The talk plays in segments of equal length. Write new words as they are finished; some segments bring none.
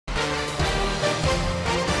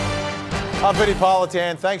I'm Vinny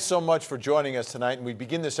Politan. Thanks so much for joining us tonight. And we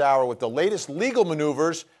begin this hour with the latest legal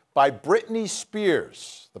maneuvers by Britney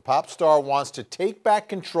Spears. The pop star wants to take back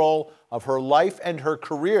control of her life and her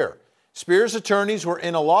career. Spears' attorneys were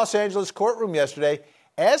in a Los Angeles courtroom yesterday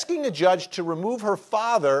asking a judge to remove her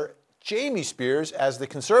father, Jamie Spears, as the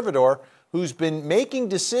conservator who's been making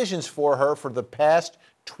decisions for her for the past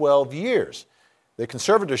 12 years. The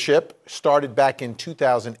conservatorship started back in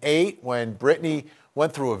 2008 when Britney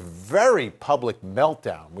went through a very public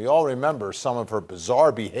meltdown. We all remember some of her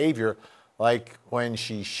bizarre behavior, like when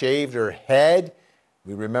she shaved her head.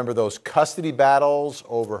 We remember those custody battles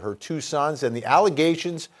over her two sons and the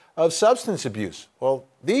allegations of substance abuse. Well,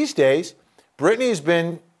 these days, Britney has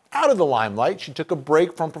been out of the limelight. She took a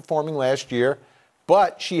break from performing last year,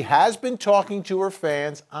 but she has been talking to her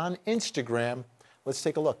fans on Instagram. Let's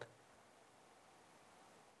take a look.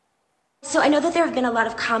 So I know that there have been a lot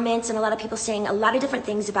of comments and a lot of people saying a lot of different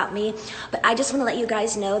things about me, but I just want to let you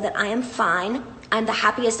guys know that I am fine. I'm the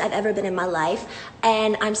happiest I've ever been in my life,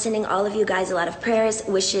 and I'm sending all of you guys a lot of prayers,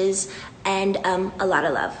 wishes, and a lot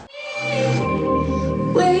of love.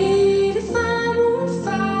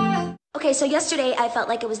 Okay, so yesterday I felt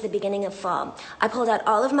like it was the beginning of fall. I pulled out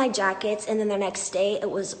all of my jackets, and then the next day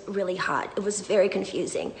it was really hot. It was very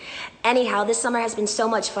confusing. Anyhow, this summer has been so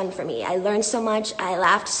much fun for me. I learned so much, I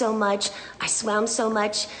laughed so much, I swam so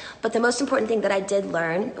much, but the most important thing that I did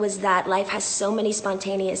learn was that life has so many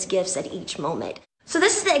spontaneous gifts at each moment. So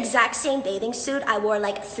this is the exact same bathing suit I wore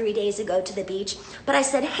like 3 days ago to the beach, but I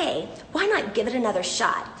said, hey, why not give it another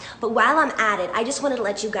shot? But while I'm at it, I just wanted to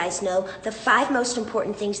let you guys know the 5 most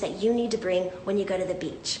important things that you need to bring when you go to the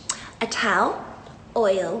beach. A towel,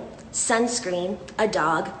 oil, sunscreen, a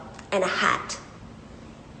dog, and a hat.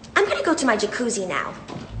 I'm gonna go to my jacuzzi now.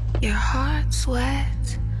 Your heart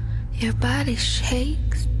sweats, your body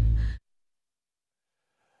shakes.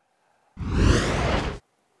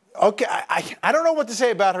 Okay, I don't know what to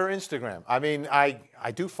say about her Instagram. I mean, I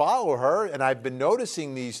do follow her, and I've been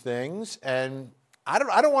noticing these things, and I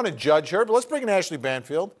don't want to judge her, but let's bring in Ashley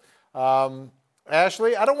Banfield.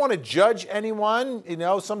 Ashley, I don't want to judge anyone. You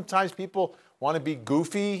know, sometimes people want to be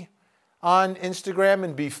goofy on Instagram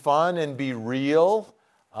and be fun and be real.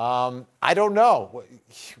 I don't know.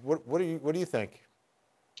 What do you think?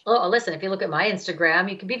 Oh, listen, if you look at my Instagram,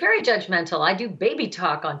 you can be very judgmental. I do baby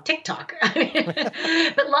talk on TikTok.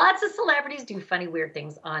 But lots of celebrities do funny, weird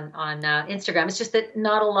things on Instagram. It's just that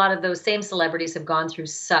not a lot of those same celebrities have gone through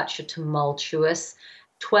such a tumultuous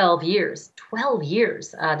 12 years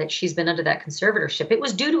that she's been under that conservatorship. It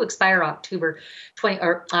was due to expire August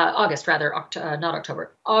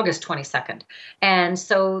 22nd. And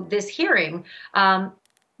so this hearing,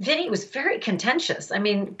 Vinny, was very contentious. I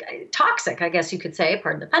mean, toxic, I guess you could say,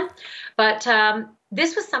 pardon the pun. But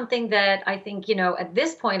this was something that I think, you know, at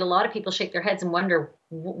this point, a lot of people shake their heads and wonder,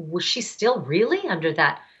 was she still really under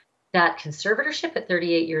that conservatorship at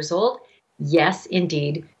 38 years old? Yes,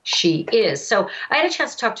 indeed, she is. So I had a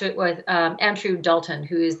chance to talk with Andrew Dalton,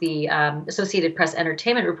 who is the Associated Press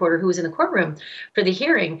entertainment reporter who was in the courtroom for the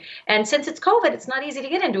hearing. And since it's COVID, it's not easy to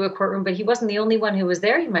get into a courtroom, but he wasn't the only one who was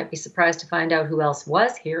there. You might be surprised to find out who else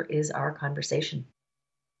was. Here is our conversation.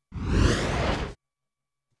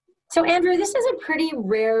 So, Andrew, this is a pretty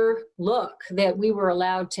rare look that we were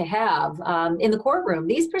allowed to have in the courtroom.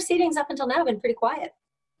 These proceedings up until now have been pretty quiet.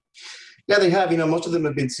 Yeah, they have. You know, most of them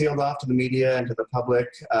have been sealed off to the media and to the public.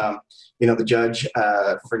 You know, the judge,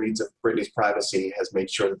 for needs of Britney's privacy, has made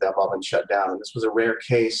sure that they've all been shut down. And this was a rare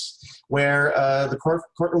case where the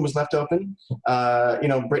courtroom was left open. You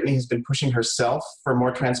know, Britney has been pushing herself for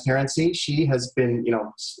more transparency. She has been, you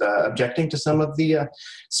know, objecting to some of the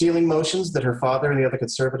sealing motions that her father and the other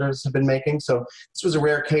conservators have been making. So this was a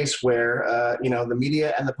rare case where, you know, the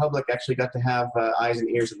media and the public actually got to have eyes and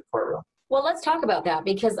ears in the courtroom. Well, let's talk about that,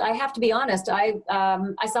 because I have to be honest, I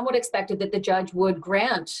somewhat expected that the judge would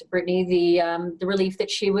grant Britney the relief that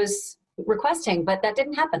she was requesting, but that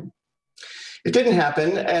didn't happen. It didn't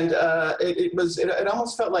happen, and it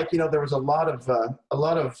almost felt like, you know, there was a lot of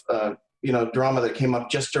you know, drama that came up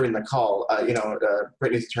just during the call. You know,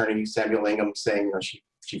 Britney's attorney Samuel Ingham saying, you know,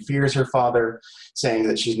 she fears her father, saying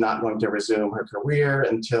that she's not going to resume her career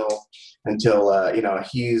until you know,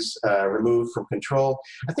 he's removed from control.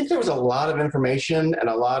 I think there was a lot of information and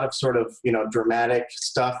a lot of sort of, you know, dramatic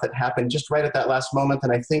stuff that happened just right at that last moment.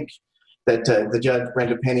 And I think that the judge,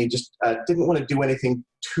 Brenda Penny, just didn't want to do anything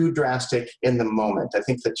too drastic in the moment. I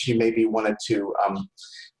think that she maybe wanted to,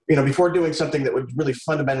 before doing something that would really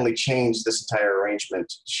fundamentally change this entire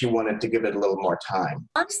arrangement, she wanted to give it a little more time.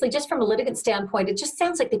 Honestly, just from a litigant standpoint, it just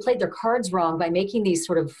sounds like they played their cards wrong by making these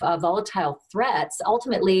sort of volatile threats.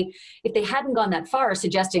 Ultimately, if they hadn't gone that far,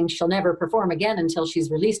 suggesting she'll never perform again until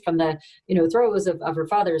she's released from the throes of her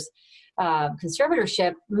father's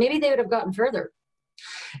conservatorship, maybe they would have gotten further.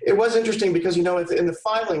 It was interesting because, in the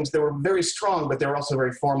filings, they were very strong, but they were also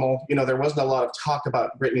very formal. There wasn't a lot of talk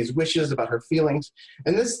about Britney's wishes, about her feelings.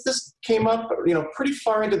 And this came up, pretty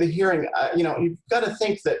far into the hearing. You've got to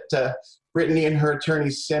think that Britney and her attorney,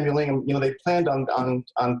 Samuel Ingham, they planned on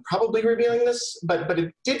probably revealing this, but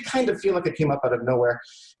it did kind of feel like it came up out of nowhere.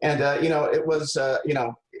 And, it was,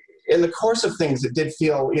 in the course of things, it did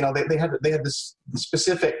feel, they had this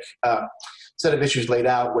specific set of issues laid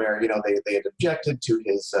out where, they had objected to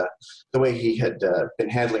his, the way he had been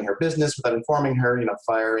handling her business without informing her,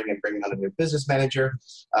 firing and bringing on a new business manager,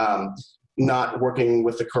 not working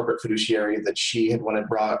with the corporate fiduciary that she had wanted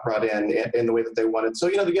brought in the way that they wanted. So,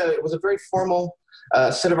 it was a very formal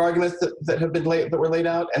set of arguments that were laid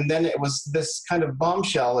out. And then it was this kind of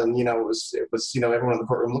bombshell, and, it was everyone in the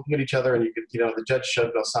courtroom looking at each other, and you could, the judge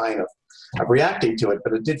showed no sign of reacting to it,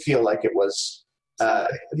 but it did feel like it was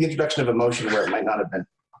the introduction of emotion where it might not have been.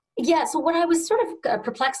 Yeah, so what I was sort of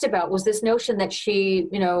perplexed about was this notion that she,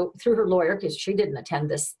 through her lawyer, because she didn't attend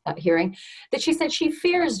this hearing, that she said she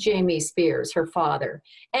fears Jamie Spears, her father.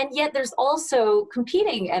 And yet there's also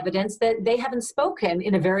competing evidence that they haven't spoken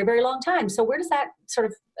in a very, very long time. So where does that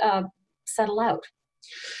sort of settle out?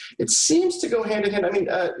 It seems to go hand in hand. I mean,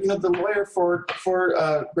 the lawyer for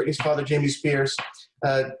Britney's father, Jamie Spears,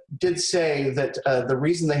 did say that the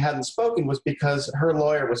reason they hadn't spoken was because her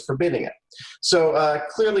lawyer was forbidding it. So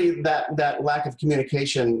clearly that lack of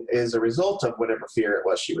communication is a result of whatever fear it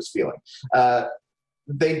was she was feeling.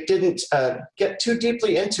 They didn't get too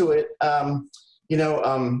deeply into it.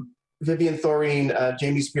 Vivian Thoreen,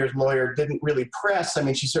 Jamie Spears' lawyer, didn't really press. I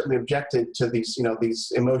mean, she certainly objected to these,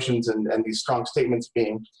 these emotions and these strong statements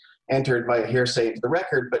being entered via hearsay into the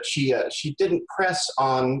record, but she didn't press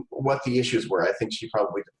on what the issues were. I think she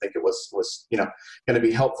probably didn't think it was going to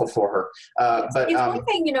be helpful for her. But it's one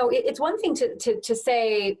thing, it's one thing to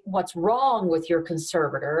say what's wrong with your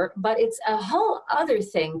conservator, but it's a whole other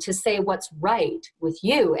thing to say what's right with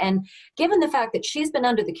you. And given the fact that she's been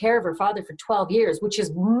under the care of her father for 12 years, which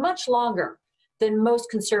is much longer than most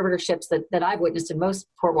conservatorships that I've witnessed and most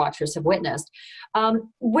court watchers have witnessed,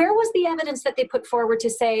 where was the evidence that they put forward to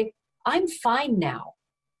say, I'm fine now?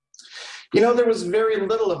 There was very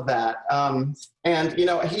little of that. And,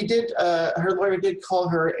 he did, her lawyer did call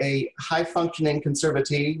her a high-functioning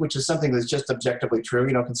conservatee, which is something that's just objectively true.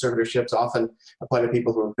 Conservatorships often apply to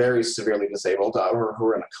people who are very severely disabled or who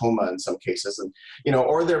are in a coma in some cases, and,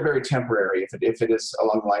 or they're very temporary if it is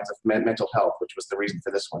along the lines of mental health, which was the reason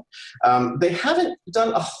for this one. They haven't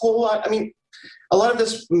done a whole lot. I mean, a lot of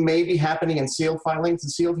this may be happening in sealed filings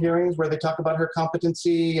and sealed hearings where they talk about her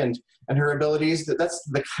competency and her abilities. That's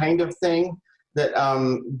the kind of thing that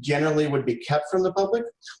generally would be kept from the public.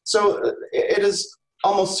 So it is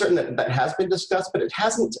almost certain that has been discussed, but it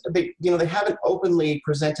hasn't. They haven't openly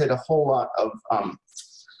presented a whole lot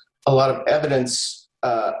of evidence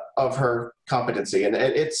of her competency, and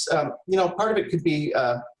it's part of it could be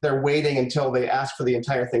they're waiting until they ask for the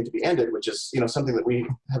entire thing to be ended, which is something that we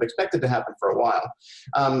have expected to happen for a while.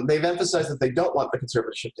 They've emphasized that they don't want the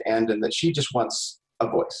conservatorship to end and that she just wants a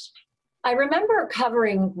voice. I remember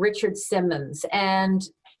covering Richard Simmons and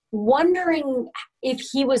wondering if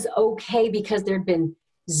he was okay because there'd been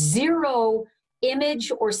zero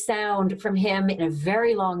image or sound from him in a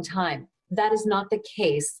very long time. That is not the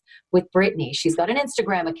case with Britney. She's got an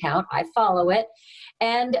Instagram account. I follow it.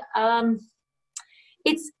 And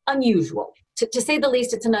it's unusual. To say the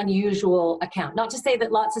least, it's an unusual account. Not to say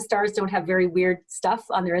that lots of stars don't have very weird stuff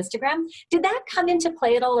on their Instagram. Did that come into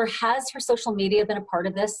play at all, or has her social media been a part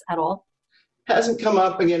of this at all? Hasn't come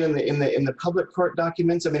up again in the public court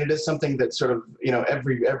documents. I mean, it is something that sort of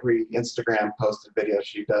every Instagram posted video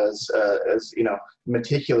she does is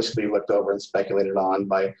meticulously looked over and speculated on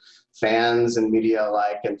by fans and media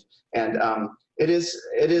alike, and it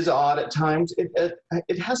is odd at times.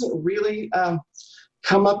 It hasn't really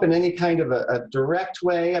come up in any kind of a direct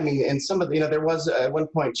way. I mean, in some of the there was at one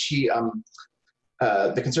point she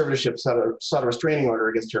the conservatorship sought a restraining order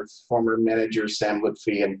against her former manager, Sam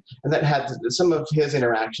Lutfi, and that had some of his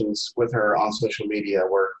interactions with her on social media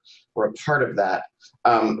were a part of that.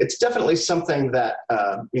 It's definitely something that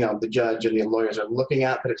the judge and the lawyers are looking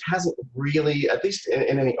at, but it hasn't really, at least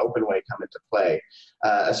in any open way, come into play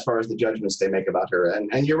as far as the judgments they make about her.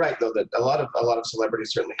 And you're right, though, that a lot of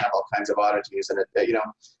celebrities certainly have all kinds of oddities, and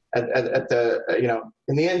at the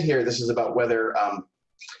in the end here, this is about whether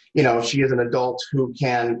she is an adult who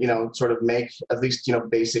can sort of make at least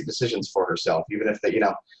basic decisions for herself, even if they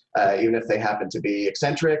even if they happen to be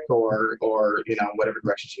eccentric or whatever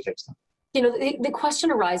direction she takes them. The question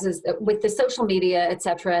arises with the social media, et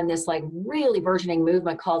cetera, and this like really burgeoning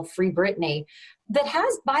movement called Free Britney that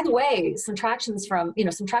has, by the way, some traction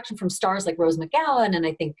from stars like Rose McGowan and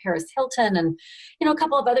I think Paris Hilton and, a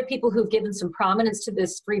couple of other people who've given some prominence to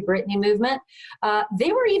this Free Britney movement.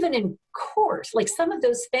 They were even in court, like some of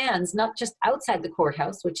those fans, not just outside the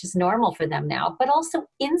courthouse, which is normal for them now, but also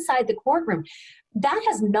inside the courtroom. That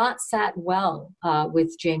has not sat well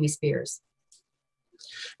with Jamie Spears.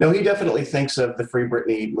 No, he definitely thinks of the Free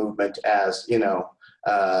Britney movement as,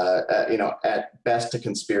 at best a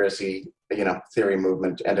conspiracy, theory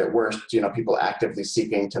movement, and at worst, people actively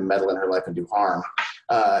seeking to meddle in her life and do harm.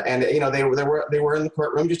 And they were in the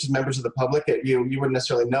courtroom just as members of the public. You wouldn't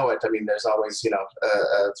necessarily know it. I mean, there's always sort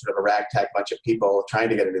of a ragtag bunch of people trying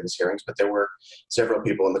to get into these hearings, but there were several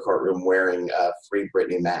people in the courtroom wearing Free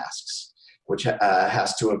Britney masks, which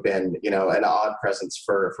has to have been, an odd presence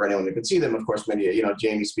for anyone who could see them. Of course, many,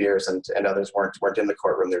 Jamie Spears and others weren't in the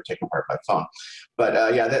courtroom. They were taking part by phone.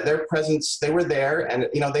 But their presence, they were there, and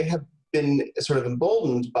they have been sort of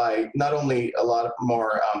emboldened by not only a lot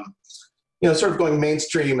more, sort of going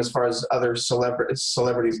mainstream as far as other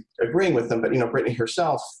celebrities agreeing with them, but Britney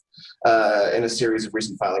herself, in a series of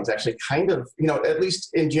recent filings, actually kind of, at least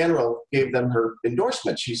in general, gave them her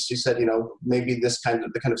endorsement. She said, maybe the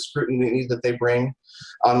kind of scrutiny that they bring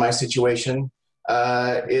on my situation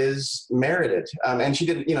is merited. And she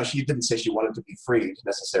didn't say she wanted to be freed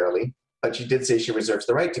necessarily, but she did say she reserves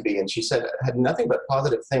the right to be. And she said had nothing but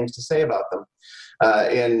positive things to say about them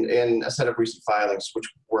in a set of recent filings, which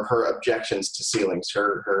were her objections to sealings,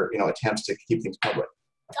 her attempts to keep things public.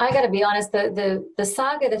 I got to be honest, the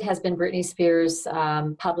saga that has been Britney Spears'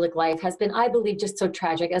 public life has been, I believe, just so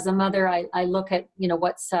tragic. As a mother, I look at,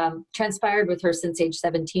 what's transpired with her since age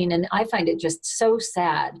 17, and I find it just so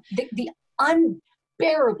sad. The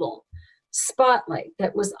unbearable spotlight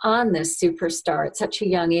that was on this superstar at such a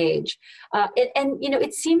young age.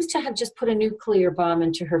 It seems to have just put a nuclear bomb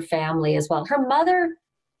into her family as well. Her mother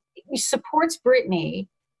supports Britney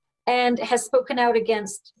and has spoken out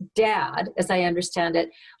against Dad, as I understand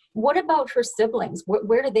it. What about her siblings?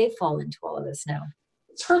 Where do they fall into all of this now?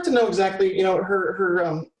 It's hard to know exactly.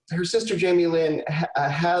 Her sister Jamie Lynn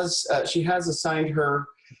has assigned her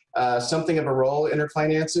something of a role in her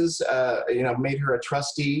finances. Made her a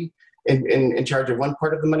trustee in charge of one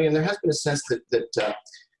part of the money, and there has been a sense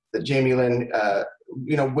that Jamie Lynn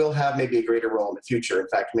will have maybe a greater role in the future. In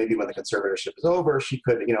fact, maybe when the conservatorship is over, she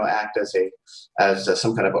could act as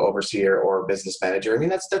some kind of overseer or business manager. I mean,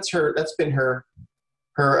 that's been her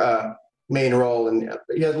main role. And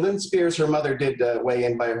Lynn Spears, her mother, did weigh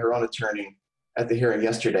in by her own attorney at the hearing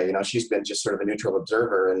yesterday. She's been just sort of a neutral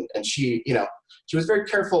observer, and she was very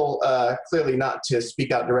careful, clearly not to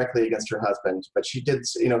speak out directly against her husband, but she did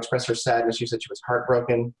express her sadness. She said she was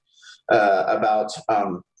heartbroken about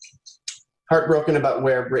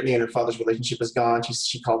where Britney and her father's relationship has gone.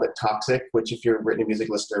 She called it toxic, which, if you're a Britney music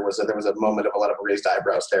listener, there was a moment of a lot of raised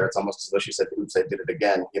eyebrows there. It's almost as though she said, "Oops, I did it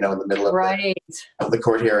again," in the middle of the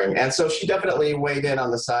court hearing. And so she definitely weighed in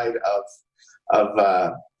on the side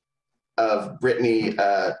of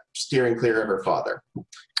Britney steering clear of her father.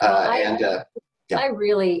 I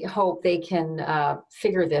really hope they can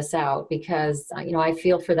figure this out, because I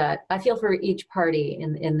feel for that. I feel for each party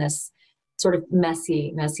in this sort of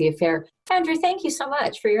messy affair. Andrew, thank you so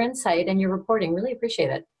much for your insight and your reporting. Really appreciate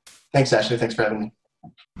it. Thanks, Ashley. Thanks for having me.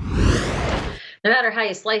 No matter how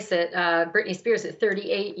you slice it, Britney Spears at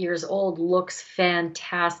 38 years old looks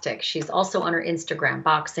fantastic. She's also on her Instagram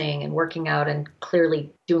boxing and working out and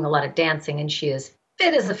clearly doing a lot of dancing, and she is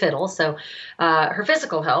fit as a fiddle. So her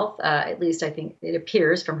physical health, at least I think it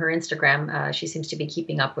appears from her Instagram, she seems to be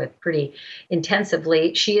keeping up with pretty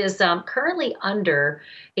intensively. She is currently under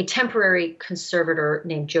a temporary conservator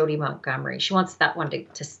named Jody Montgomery. She wants that one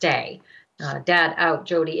to stay. Dad out,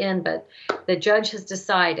 Jody in, but the judge has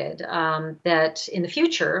decided that in the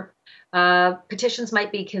future, petitions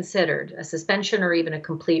might be considered, a suspension or even a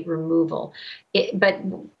complete removal. But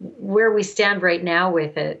where we stand right now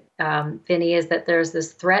with it, Vinny, is that there's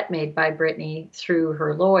this threat made by Britney through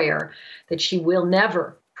her lawyer that she will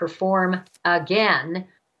never perform again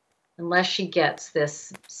unless she gets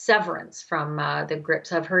this severance from the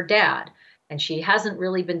grips of her dad. And she hasn't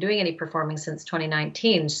really been doing any performing since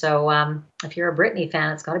 2019. So if you're a Britney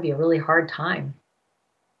fan, it's got to be a really hard time.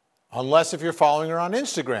 Unless if you're following her on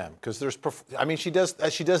Instagram, because there's, I mean, she does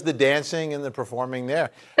the dancing and the performing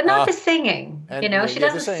there, but not the singing. And, you know, she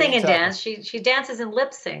doesn't sing and exactly. dance. She dances and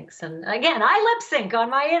lip syncs. And again, I lip sync on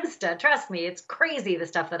my Insta. Trust me, it's crazy the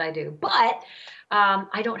stuff that I do. But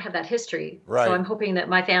I don't have that history, Right. So I'm hoping that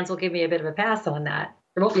my fans will give me a bit of a pass on that.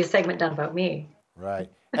 There won't be a segment done about me. Right.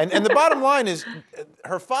 And the bottom line is,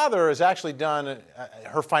 her father has actually done.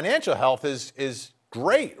 Her financial health is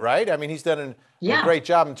great, right? I mean, he's done a great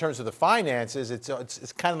job in terms of the finances. It's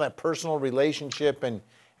kind of that personal relationship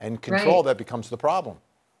and control that becomes the problem.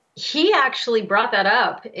 He actually brought that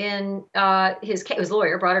up in his case. His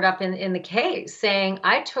lawyer brought it up in the case, saying,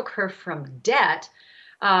 I took her from debt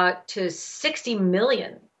to $60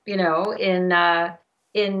 million, you know, in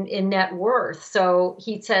net worth. So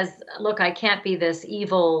he says, look, I can't be this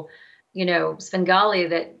evil, you know, Svengali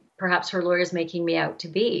that perhaps her lawyer is making me out to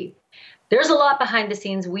be. There's a lot behind the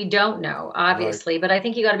scenes we don't know, obviously, but I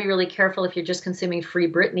think you got to be really careful if you're just consuming Free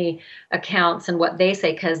Britney accounts and what they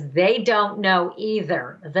say, because they don't know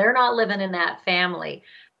either. They're not living in that family.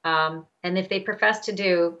 And if they profess to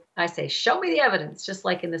do, I say, show me the evidence, just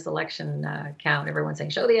like in this election count, everyone's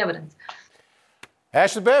saying, show the evidence.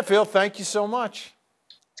 Ashley Banfield, thank you so much.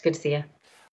 It's good to see you.